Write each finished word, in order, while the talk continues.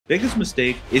Biggest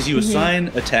mistake is you assign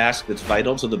a task that's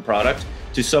vital to the product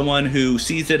to someone who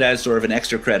sees it as sort of an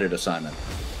extra credit assignment.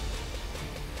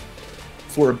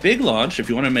 For a big launch, if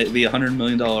you want to be a $100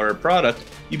 million product,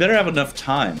 you better have enough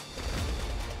time.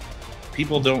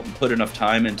 People don't put enough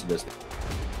time into this.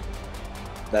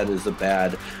 That is a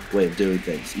bad way of doing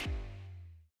things.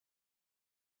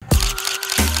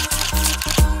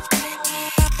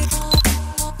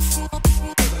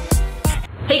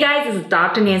 Hey guys, this is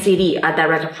Dr. Nancy Lee, a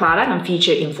director of product and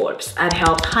featured in Forbes. I've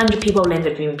helped 100 people land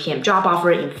their dream PM job offer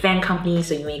in FAANG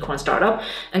companies, a unicorn startup,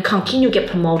 and continue to get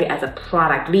promoted as a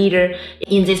product leader.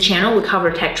 In this channel, we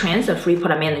cover tech trends and free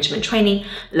product management training.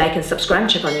 Like and subscribe,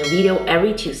 check out new video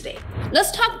every Tuesday.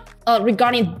 Let's talk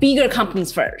regarding bigger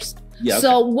companies first. Yeah, okay.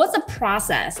 So what's the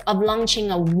process of launching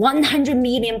a 100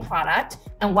 million product,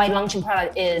 and why launching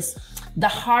product is the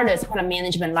hardest product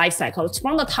management lifecycle? It's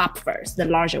from the top first, the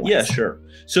larger ones. Yeah, sure.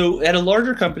 So at a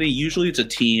larger company, usually it's a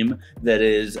team that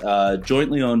is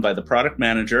jointly owned by the product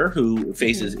manager, who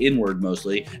faces inward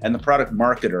mostly, and the product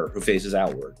marketer, who faces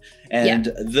outward. And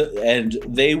and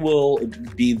they will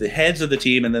be the heads of the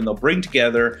team, and then they'll bring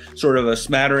together sort of a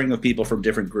smattering of people from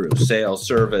different groups: sales,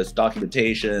 service,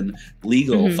 documentation,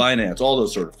 legal, finance, all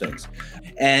those sort of things.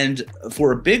 And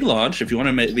for a big launch, if you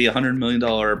want to be a $100 million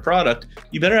product,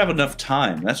 you better have enough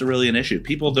time. That's really an issue.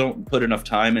 People don't put enough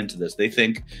time into this. They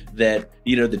think that,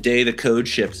 you know, the day the code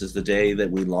ships is the day that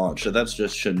we launch. So that's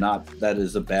just that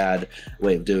is a bad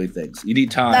way of doing things. You need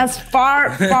time. That's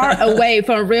far away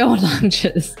from real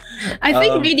launches. I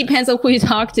think it really depends on who you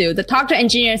talk to. Talk to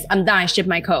engineers, I'm done, I ship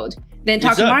my code. Then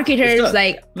talk to marketers,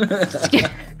 like,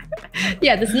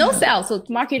 yeah, there's no sales, so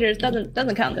marketers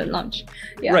doesn't count as launch.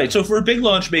 Yeah. Right. So for a big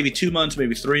launch, maybe 2 months,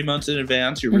 maybe 3 months in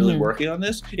advance, you're really working on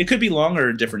this. It could be longer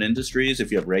in different industries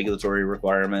if you have regulatory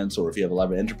requirements, or if you have a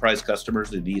lot of enterprise customers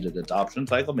that need an adoption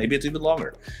cycle. Maybe it's even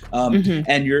longer.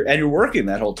 And you're working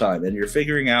that whole time, and you're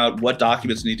figuring out what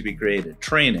documents need to be created,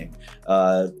 training,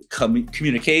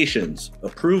 communications,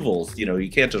 approvals. You know, you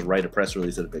can't just write a press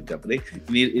release at a big company.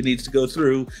 It needs to go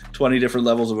through 20 different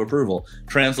levels of approval,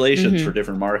 translations for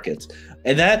different markets.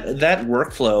 And that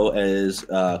workflow is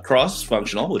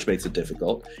cross-functional, which makes it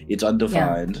difficult. It's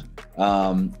undefined,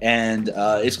 and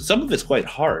some of it's quite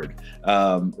hard,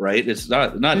 right? It's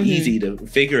not easy to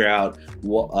figure out,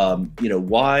 you know,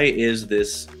 why is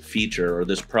this feature or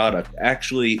this product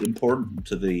actually important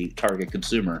to the target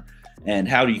consumer, and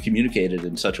how do you communicate it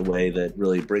in such a way that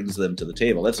really brings them to the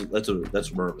table?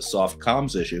 That's more of a soft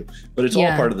comms issue, but it's all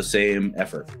part of the same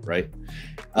effort, right?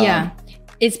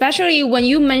 Especially when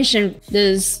you mention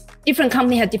this, different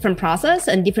company have different process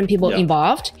and different people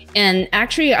involved. And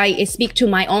actually, I speak to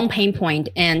my own pain point.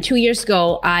 And 2 years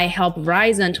ago, I helped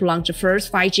Verizon to launch the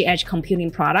first 5G edge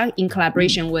computing product in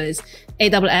collaboration with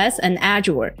AWS and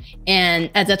Azure.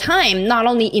 And at the time, not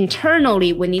only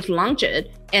internally we need to launch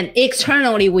it, and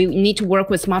externally we need to work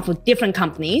with multiple different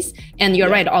companies. And you're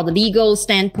right, all the legal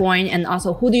standpoint, and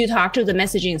also who do you talk to? The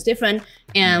messaging is different.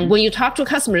 And when you talk to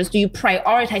customers, do you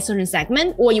prioritize certain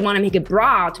segment, or you want to make it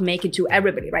broad to make it to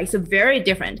everybody, right? So very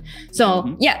different.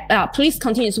 So please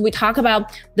continue. So we talk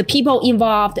about the people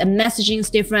involved, and messaging is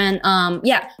different.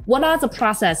 What are the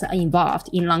process involved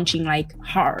in launching like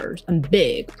hard and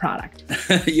big product?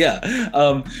 I've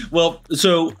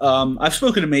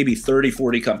spoken to maybe 30,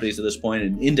 40 companies at this point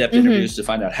in in-depth interviews to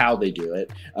find out how they do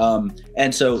it.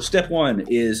 And so step one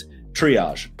is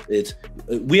triage.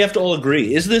 We have to all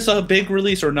agree, is this a big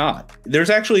release or not? There's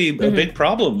actually a big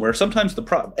problem where sometimes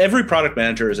every product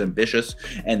manager is ambitious,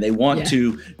 and they want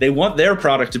their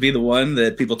product to be the one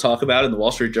that people talk about in the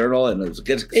Wall Street Journal and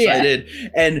gets excited.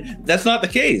 And that's not the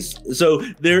case. So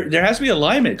there has to be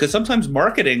alignment, because sometimes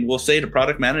marketing will say to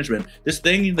product management, this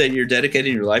thing that you're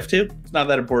dedicating your life to, it's not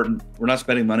that important. We're not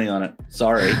spending money on it.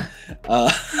 Sorry.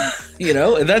 You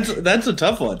know, and that's a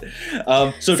tough one.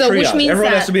 So triage.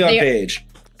 Everyone has to be on page.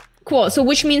 Cool. So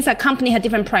which means that company had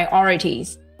different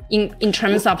priorities in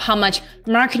terms of how much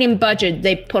marketing budget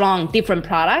they put on different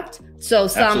product. So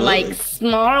some like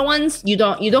smaller ones, you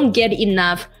don't get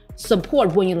enough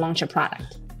support when you launch a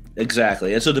product.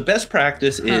 Exactly. And so the best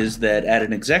practice is that at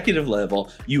an executive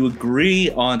level, you agree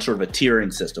on sort of a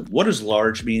tiering system. What does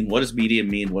large mean? What does medium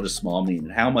mean? What does small mean?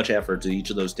 And how much effort do each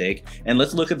of those take? And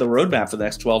let's look at the roadmap for the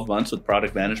next 12 months with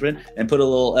product management and put a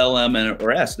little LM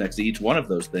or S next to each one of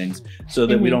those things, so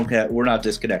that we're not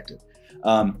disconnected.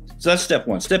 So that's step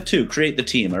one. Step two, create the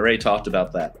team. I already talked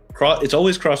about that. It's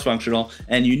always cross-functional,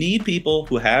 and you need people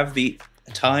who have the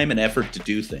time and effort to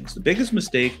do things. The biggest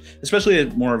mistake, especially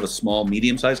at more of a small,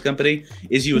 medium-sized company,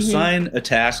 is you assign a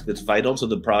task that's vital to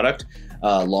the product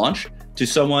launch to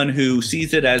someone who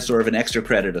sees it as sort of an extra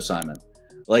credit assignment.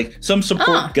 Like some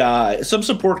support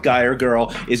guy or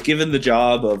girl is given the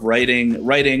job of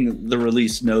writing the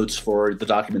release notes for the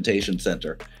documentation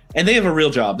center, and they have a real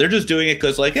job. They're just doing it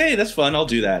because, like, hey, that's fun. I'll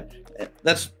do that.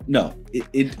 But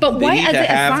why need to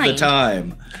have the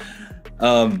time.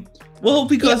 Well,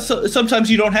 because sometimes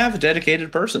you don't have a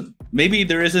dedicated person. Maybe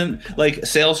there isn't, like,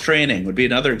 sales training would be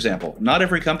another example. Not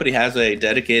every company has a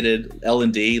dedicated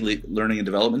L&D, learning and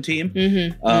development team.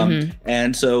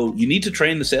 And so you need to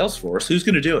train the sales force. Who's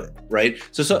going to do it, right?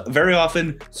 So very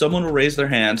often someone will raise their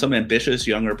hand, some ambitious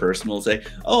younger person will say,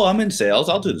 oh, I'm in sales.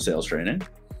 I'll do the sales training.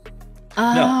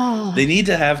 No, they need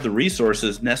to have the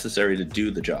resources necessary to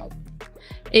do the job.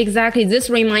 Exactly. This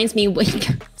reminds me,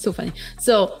 so funny.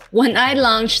 So when I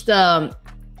launched the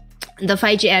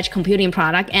 5G Edge computing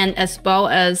product and as well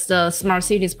as the smart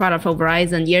cities product for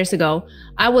Verizon years ago,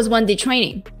 I was one day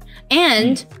training,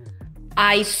 and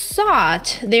I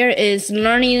thought there is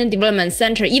learning and development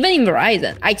center even in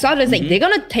Verizon. I thought it's like they're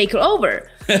gonna take over,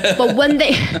 but when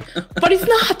but it's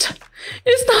not.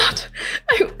 It's not.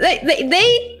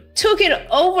 They took it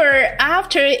over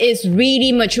after it's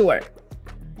really mature.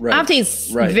 Right. After it's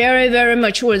very, very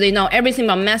mature, they know everything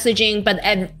about messaging. But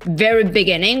at very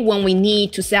beginning, when we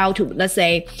need to sell to, let's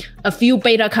say, a few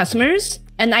beta customers,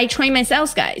 and I train my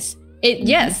sales guys.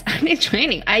 Yes, I need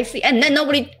training. I see, and then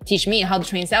nobody teach me how to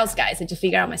train sales guys. I just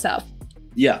figure out myself.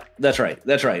 Yeah, that's right.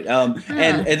 That's right. And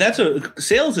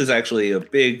sales is actually a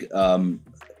big pain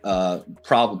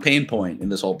point in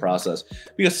this whole process,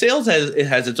 because sales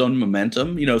has its own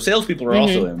momentum. You know, salespeople are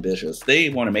also ambitious. They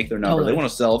want to make their number. They want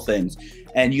to sell things.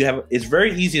 And it's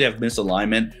very easy to have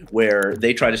misalignment where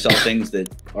they try to sell things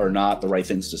that are not the right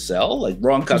things to sell, like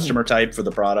wrong customer type for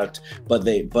the product, but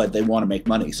they want to make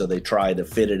money. So they try to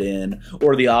fit it in,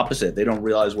 or the opposite. They don't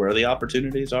realize where the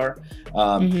opportunities are.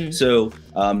 So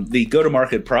the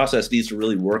go-to-market process needs to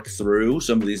really work through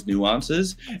some of these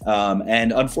nuances.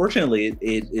 And unfortunately,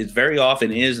 it very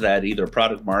often is that either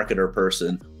product marketer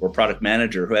person or product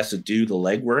manager who has to do the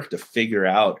legwork to figure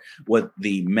out what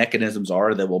the mechanisms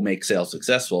are that will make sales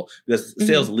successful, because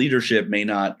sales leadership may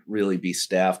not really be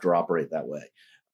staffed or operate that way.